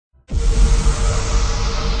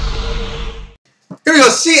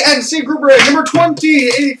CNC Group Break number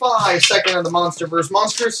 2085, second of the Monster vs.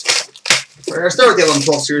 Monsters. We're going to start with the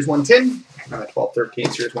 11-12 Series 110, and the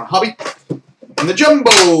 12-13 Series 1 Hobby. And the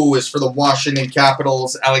Jumbo is for the Washington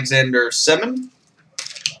Capitals, Alexander Semin.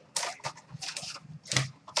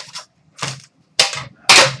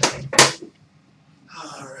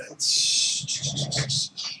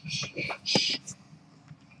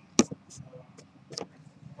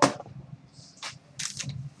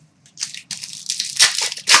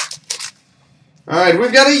 All right,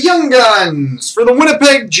 we've got a Young Guns for the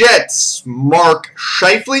Winnipeg Jets, Mark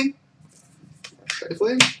Scheifele.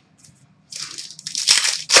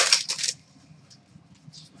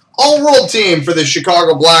 All-World Team for the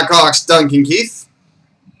Chicago Blackhawks, Duncan Keith.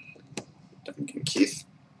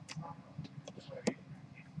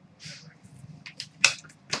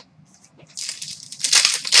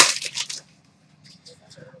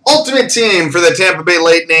 Ultimate Team for the Tampa Bay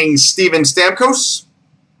Lightning, Steven Stamkos.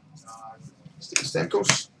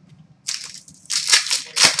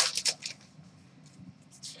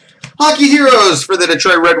 Hockey Heroes for the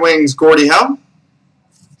Detroit Red Wings, Gordie Howe.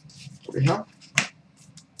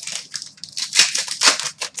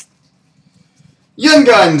 Young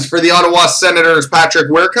Guns for the Ottawa Senators,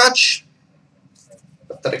 Patrick Werkach.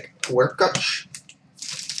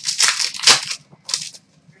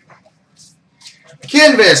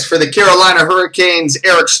 Canvas for the Carolina Hurricanes,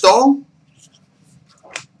 Eric Stahl.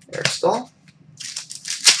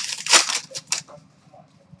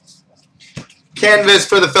 Canvas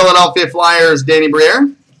for the Philadelphia Flyers, Danny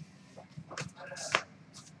Briere.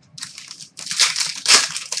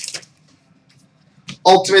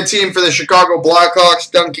 Ultimate Team for the Chicago Blackhawks,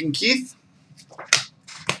 Duncan Keith.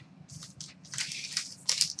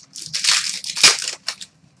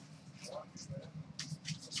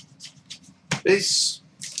 Base.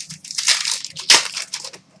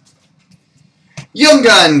 Young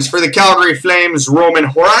Guns for the Calgary Flames, Roman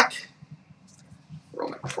Horak.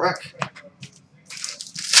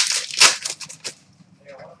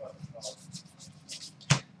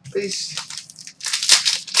 Base.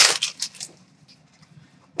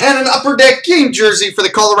 And an Upper Deck game jersey for the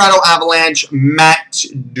Colorado Avalanche, Matt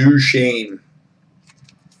Duchene.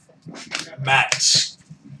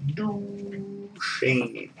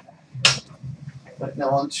 Right, now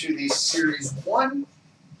on to the Series 1,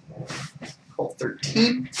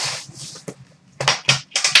 12-13.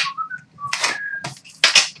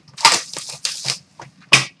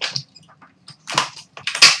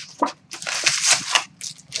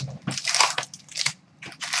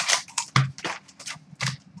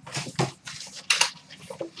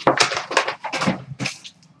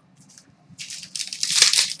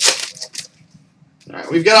 All right,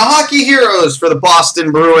 we've got a Hockey Heroes for the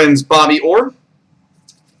Boston Bruins, Bobby Orr.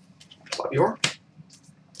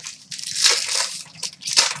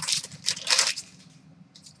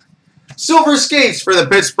 Silver Skates for the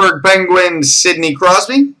Pittsburgh Penguins, Sidney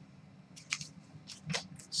Crosby.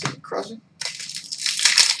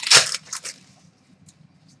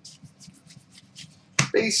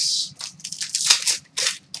 Base.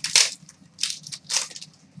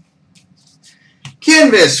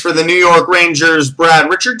 Canvas for the New York Rangers, Brad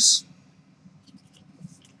Richards.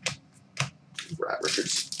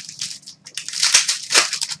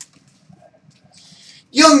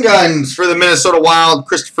 Young Guns for the Minnesota Wild,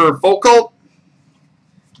 Christopher Foucault.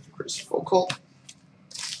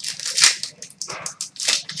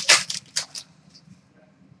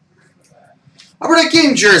 Upper Deck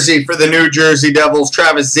game jersey for the New Jersey Devils,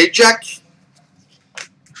 Travis Zajac.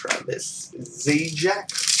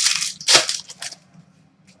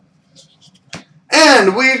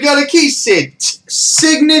 And we've got a case hit,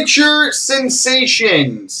 Signature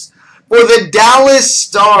Sensations for the Dallas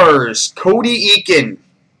Stars, Cody Eakin.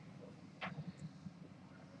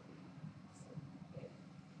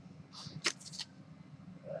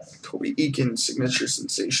 Signature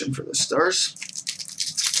Sensation for the Stars.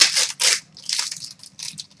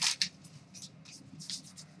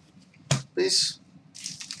 Please.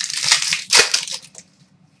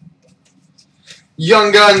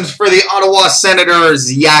 Young Guns for the Ottawa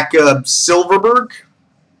Senators, Jakob Silfverberg.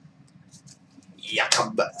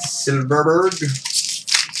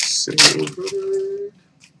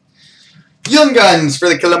 Young Guns for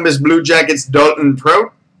the Columbus Blue Jackets, Dalton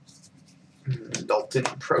Prout.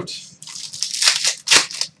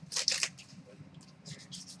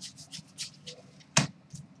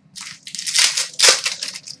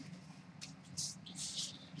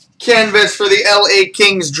 Canvas for the LA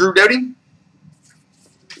Kings, Drew Doughty.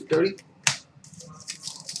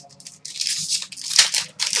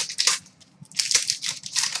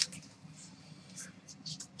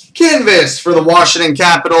 Canvas for the Washington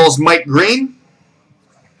Capitals, Mike Green.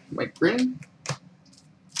 Mike Green.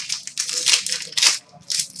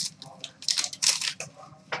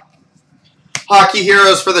 Hockey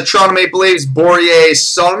Heroes for the Toronto Maple Leafs, Borje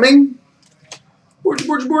Salming.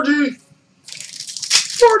 Borje.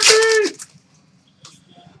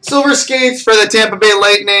 Silver Skates for the Tampa Bay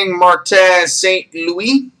Lightning, Martin St.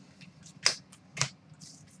 Louis.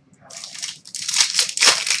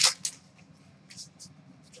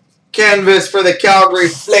 Canvas for the Calgary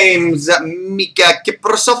Flames, Mika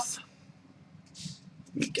Kiprasov.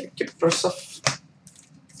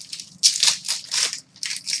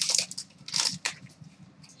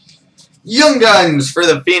 Young Guns for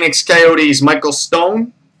the Phoenix Coyotes, Michael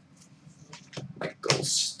Stone.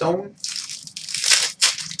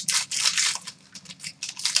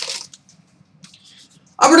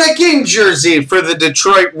 Upper Deck Game jersey for the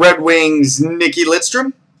Detroit Red Wings, Nicky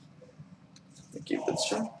Lidstrom.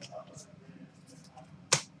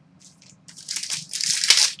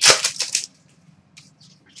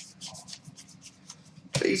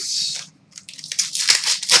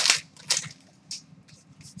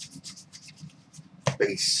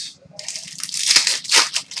 Base.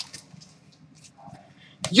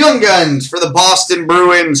 Young Guns for the Boston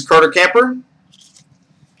Bruins, Carter Camper.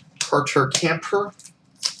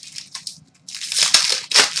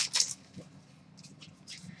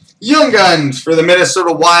 Young Guns for the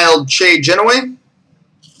Minnesota Wild, Che Genoway.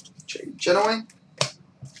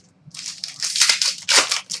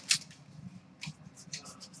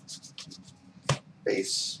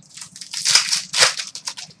 Base.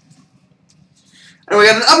 And we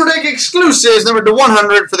got an Upper Deck Exclusives, number to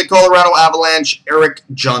 100 for the Colorado Avalanche, Eric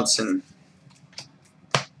Johnson.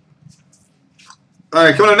 All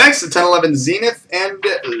right, coming up next, the 10-11 Zenith and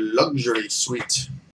Luxury Suite.